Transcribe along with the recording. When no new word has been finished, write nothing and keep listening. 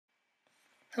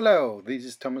Hello, this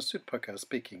is Thomas Südpacker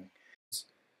speaking.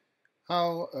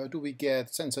 How do we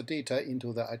get sensor data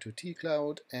into the IoT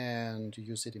Cloud and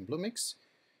use it in Bluemix?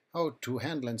 How to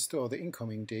handle and store the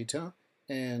incoming data,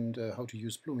 and how to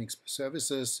use Bluemix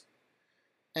services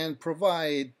and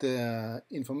provide the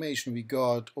information we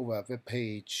got over a web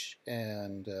page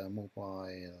and a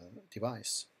mobile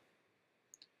device.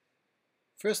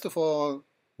 First of all,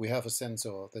 we have a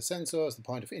sensor. The sensor is the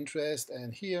point of interest,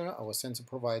 and here our sensor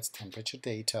provides temperature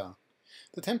data.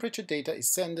 The temperature data is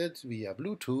sent via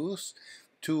Bluetooth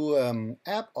to an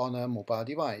app on a mobile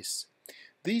device.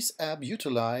 These apps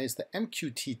utilize the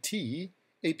MQTT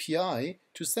API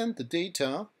to send the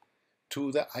data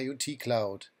to the IoT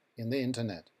Cloud in the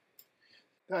Internet.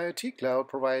 The IoT Cloud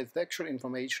provides the actual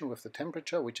information with the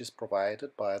temperature which is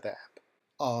provided by the app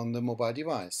on the mobile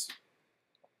device.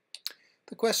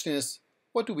 The question is,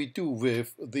 what do we do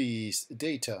with these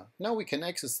data? Now we can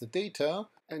access the data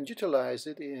and utilize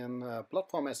it in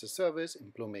Platform as a Service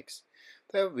in Bluemix.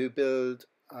 There we build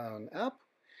an app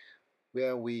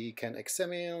where we can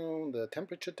examine the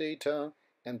temperature data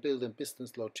and build a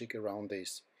business logic around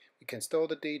this. We can store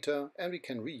the data and we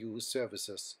can reuse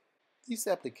services. These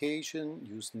applications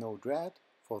use NodeRed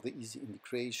for the easy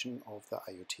integration of the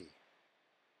IoT.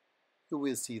 You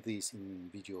will see these in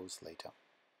videos later.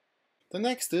 The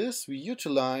next is we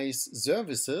utilize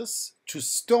services to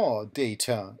store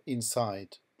data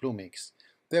inside Bluemix.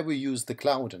 There we use the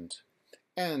Cloudant.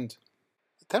 And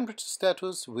the temperature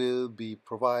status will be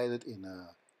provided in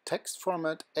a text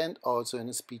format and also in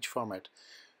a speech format.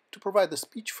 To provide the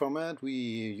speech format, we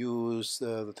use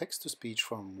the text-to-speech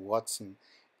from Watson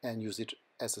and use it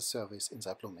as a service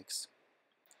inside Bluemix.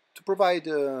 To provide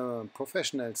a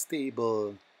professional,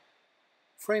 stable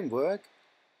framework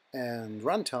and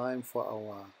runtime for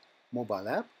our mobile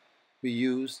app, we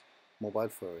use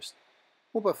MobileFirst.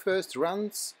 MobileFirst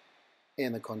runs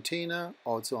in a container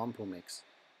also on Bluemix.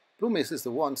 Bluemix is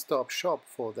the one-stop shop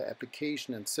for the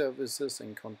application and services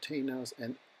and containers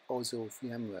and also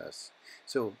VMwares.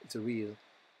 So it's a real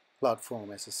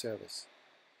platform as a service.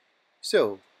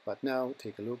 But now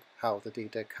take a look how the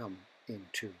data come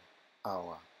into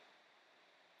our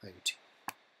IoT.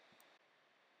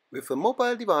 With a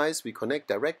mobile device, we connect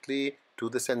directly to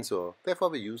the sensor. Therefore,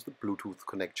 we use the Bluetooth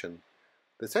connection.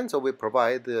 The sensor will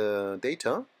provide the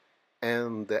data,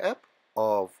 and the app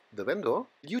of the vendor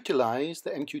utilize the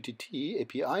MQTT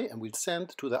API and will send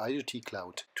to the IoT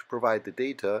Cloud to provide the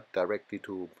data directly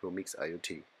to Bluemix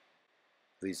IoT.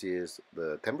 This is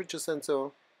the temperature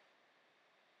sensor,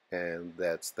 and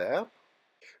that's the app.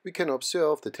 We can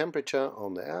observe the temperature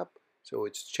on the app, so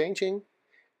it's changing.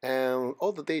 And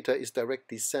all the data is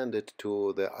directly sent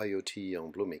to the IoT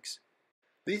on Bluemix.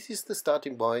 This is the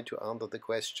starting point to answer the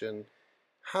question,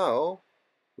 how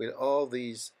will all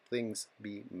these things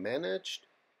be managed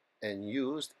and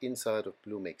used inside of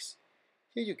Bluemix?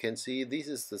 Here you can see this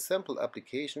is the sample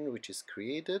application which is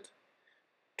created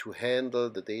to handle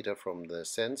the data from the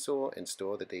sensor and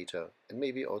store the data, and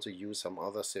maybe also use some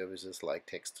other services like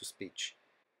text-to-speech.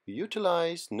 We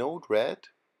utilize NodeRed,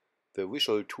 the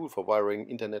visual tool for wiring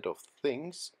Internet of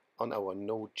Things, on our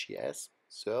Node.js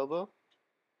server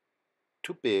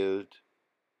to build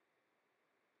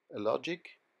a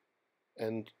logic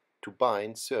and to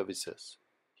bind services.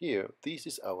 Here, this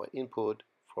is our input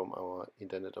from our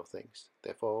Internet of Things.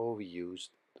 Therefore, we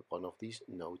used one of these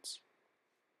nodes.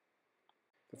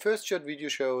 The first short video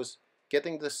shows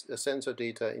getting the sensor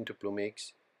data into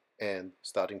Bluemix and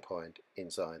starting point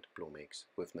inside Bluemix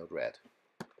with NodeRed.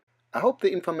 I hope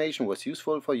the information was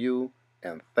useful for you,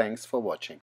 and thanks for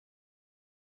watching.